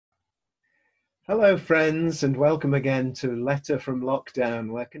Hello, friends, and welcome again to Letter from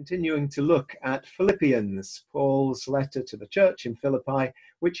Lockdown. We're continuing to look at Philippians, Paul's letter to the church in Philippi,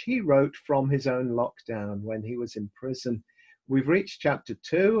 which he wrote from his own lockdown when he was in prison. We've reached chapter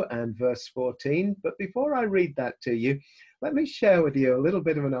 2 and verse 14, but before I read that to you, let me share with you a little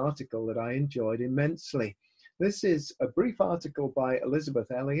bit of an article that I enjoyed immensely. This is a brief article by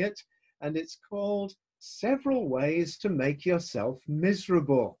Elizabeth Elliot, and it's called Several Ways to Make Yourself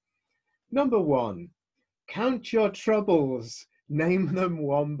Miserable. Number 1, count your troubles, name them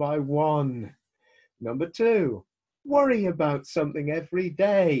one by one. Number 2, worry about something every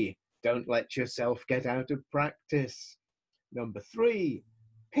day. Don't let yourself get out of practice. Number 3,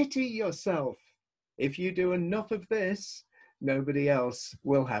 pity yourself. If you do enough of this, nobody else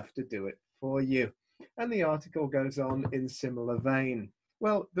will have to do it for you. And the article goes on in similar vein.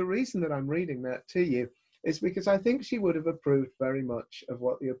 Well, the reason that I'm reading that to you is because I think she would have approved very much of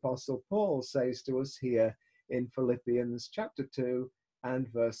what the Apostle Paul says to us here in Philippians chapter 2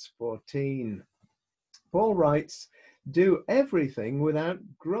 and verse 14. Paul writes, "Do everything without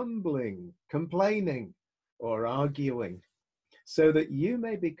grumbling, complaining, or arguing, so that you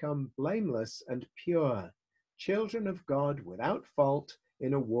may become blameless and pure, children of God without fault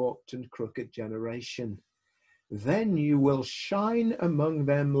in a warped and crooked generation. Then you will shine among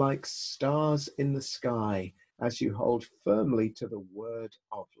them like stars in the sky as you hold firmly to the word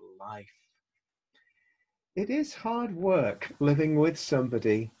of life." It is hard work living with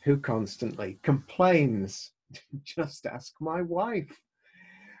somebody who constantly complains. Just ask my wife.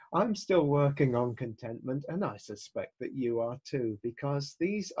 I'm still working on contentment, and I suspect that you are too, because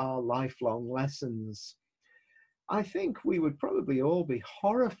these are lifelong lessons. I think we would probably all be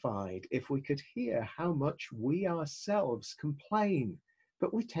horrified if we could hear how much we ourselves complain,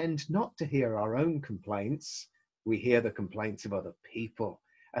 but we tend not to hear our own complaints. We hear the complaints of other people,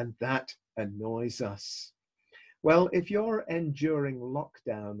 and that annoys us. Well, if you're enduring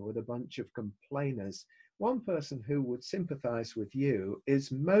lockdown with a bunch of complainers, one person who would sympathize with you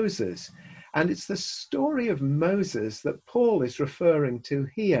is Moses. And it's the story of Moses that Paul is referring to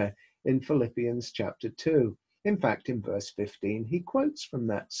here in Philippians chapter 2. In fact, in verse 15, he quotes from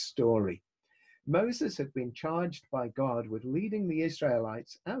that story. Moses had been charged by God with leading the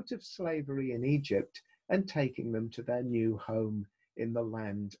Israelites out of slavery in Egypt and taking them to their new home in the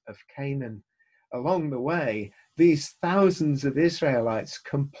land of Canaan. Along the way, these thousands of Israelites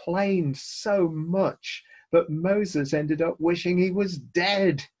complained so much that Moses ended up wishing he was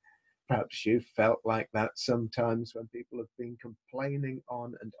dead. Perhaps you felt like that sometimes when people have been complaining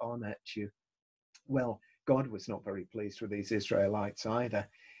on and on at you. Well, God was not very pleased with these Israelites either.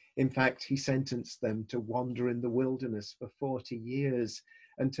 In fact, he sentenced them to wander in the wilderness for 40 years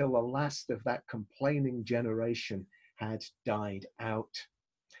until the last of that complaining generation had died out.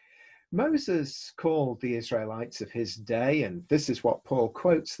 Moses called the Israelites of his day, and this is what Paul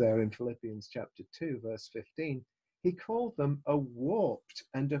quotes there in Philippians chapter 2, verse 15. He called them a warped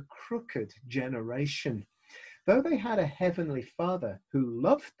and a crooked generation. Though they had a heavenly Father who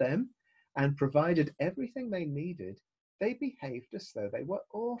loved them and provided everything they needed, they behaved as though they were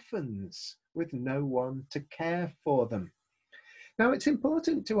orphans with no one to care for them. Now, it's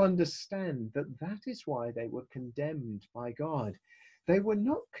important to understand that that is why they were condemned by God. They were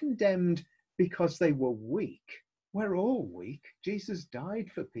not condemned because they were weak. We're all weak. Jesus died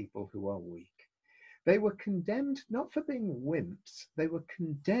for people who are weak. They were condemned not for being wimps. They were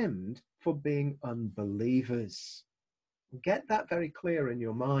condemned for being unbelievers. Get that very clear in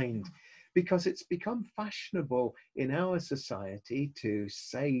your mind, because it's become fashionable in our society to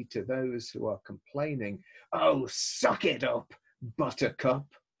say to those who are complaining, "Oh, suck it up, buttercup."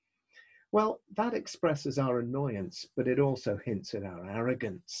 Well, that expresses our annoyance, but it also hints at our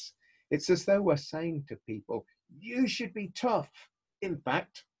arrogance. It's as though we're saying to people, "You should be tough. In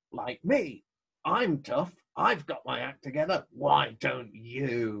fact, like me, I'm tough. I've got my act together. Why don't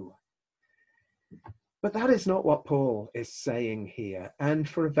you?" But that is not what Paul is saying here, and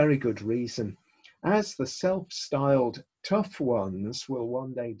for a very good reason. As the self-styled tough ones will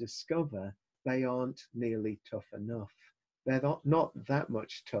one day discover, they aren't nearly tough enough. They're not that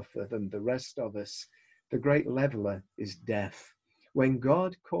much tougher than the rest of us. The great leveler is death. When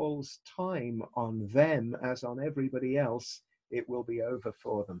God calls time on them as on everybody else, it will be over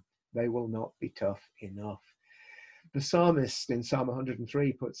for them. They will not be tough enough. The psalmist in Psalm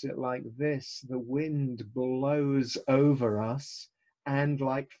 103 puts it like this: "The wind blows over us, and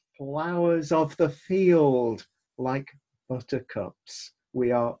like flowers of the field, like buttercups,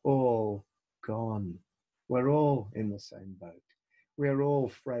 we are all gone." We're all in the same boat. We're all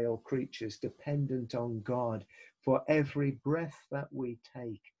frail creatures dependent on God for every breath that we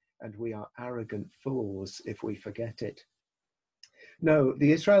take and we are arrogant fools if we forget it. No,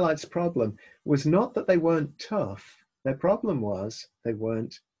 the Israelites' problem was not that they weren't tough. Their problem was they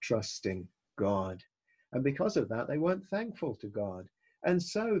weren't trusting God. And because of that, they weren't thankful to God. And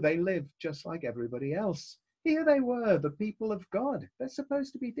so they lived just like everybody else. Here they were, the people of God. They're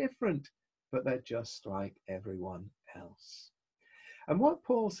supposed to be different, but they're just like everyone else. And what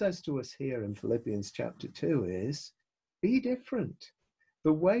Paul says to us here in Philippians chapter 2 is, be different.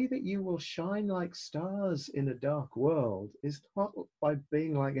 The way that you will shine like stars in a dark world is not by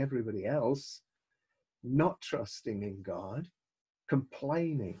being like everybody else, not trusting in God,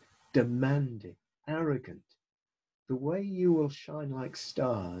 complaining, demanding, arrogant. The way you will shine like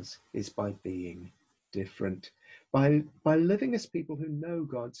stars is by being different, by living as people who know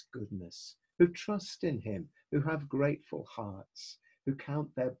God's goodness, who trust in him, who have grateful hearts, who count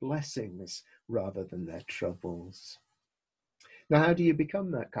their blessings rather than their troubles. Now, how do you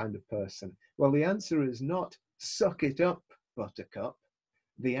become that kind of person? Well, the answer is not suck it up, buttercup.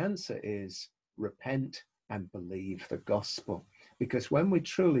 The answer is repent and believe the gospel. Because when we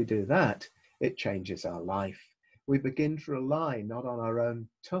truly do that, it changes our life. We begin to rely not on our own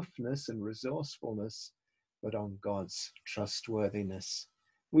toughness and resourcefulness, but on God's trustworthiness.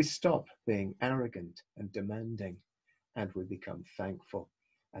 We stop being arrogant and demanding, and we become thankful.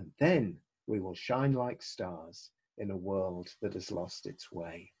 And then we will shine like stars in a world that has lost its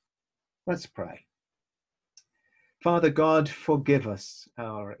way. Let's pray. Father God, forgive us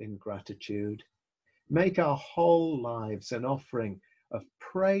our ingratitude. Make our whole lives an offering of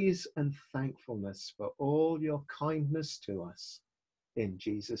praise and thankfulness for all your kindness to us. In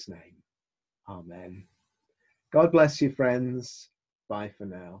Jesus' name, amen. God bless you, friends. Bye for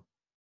now.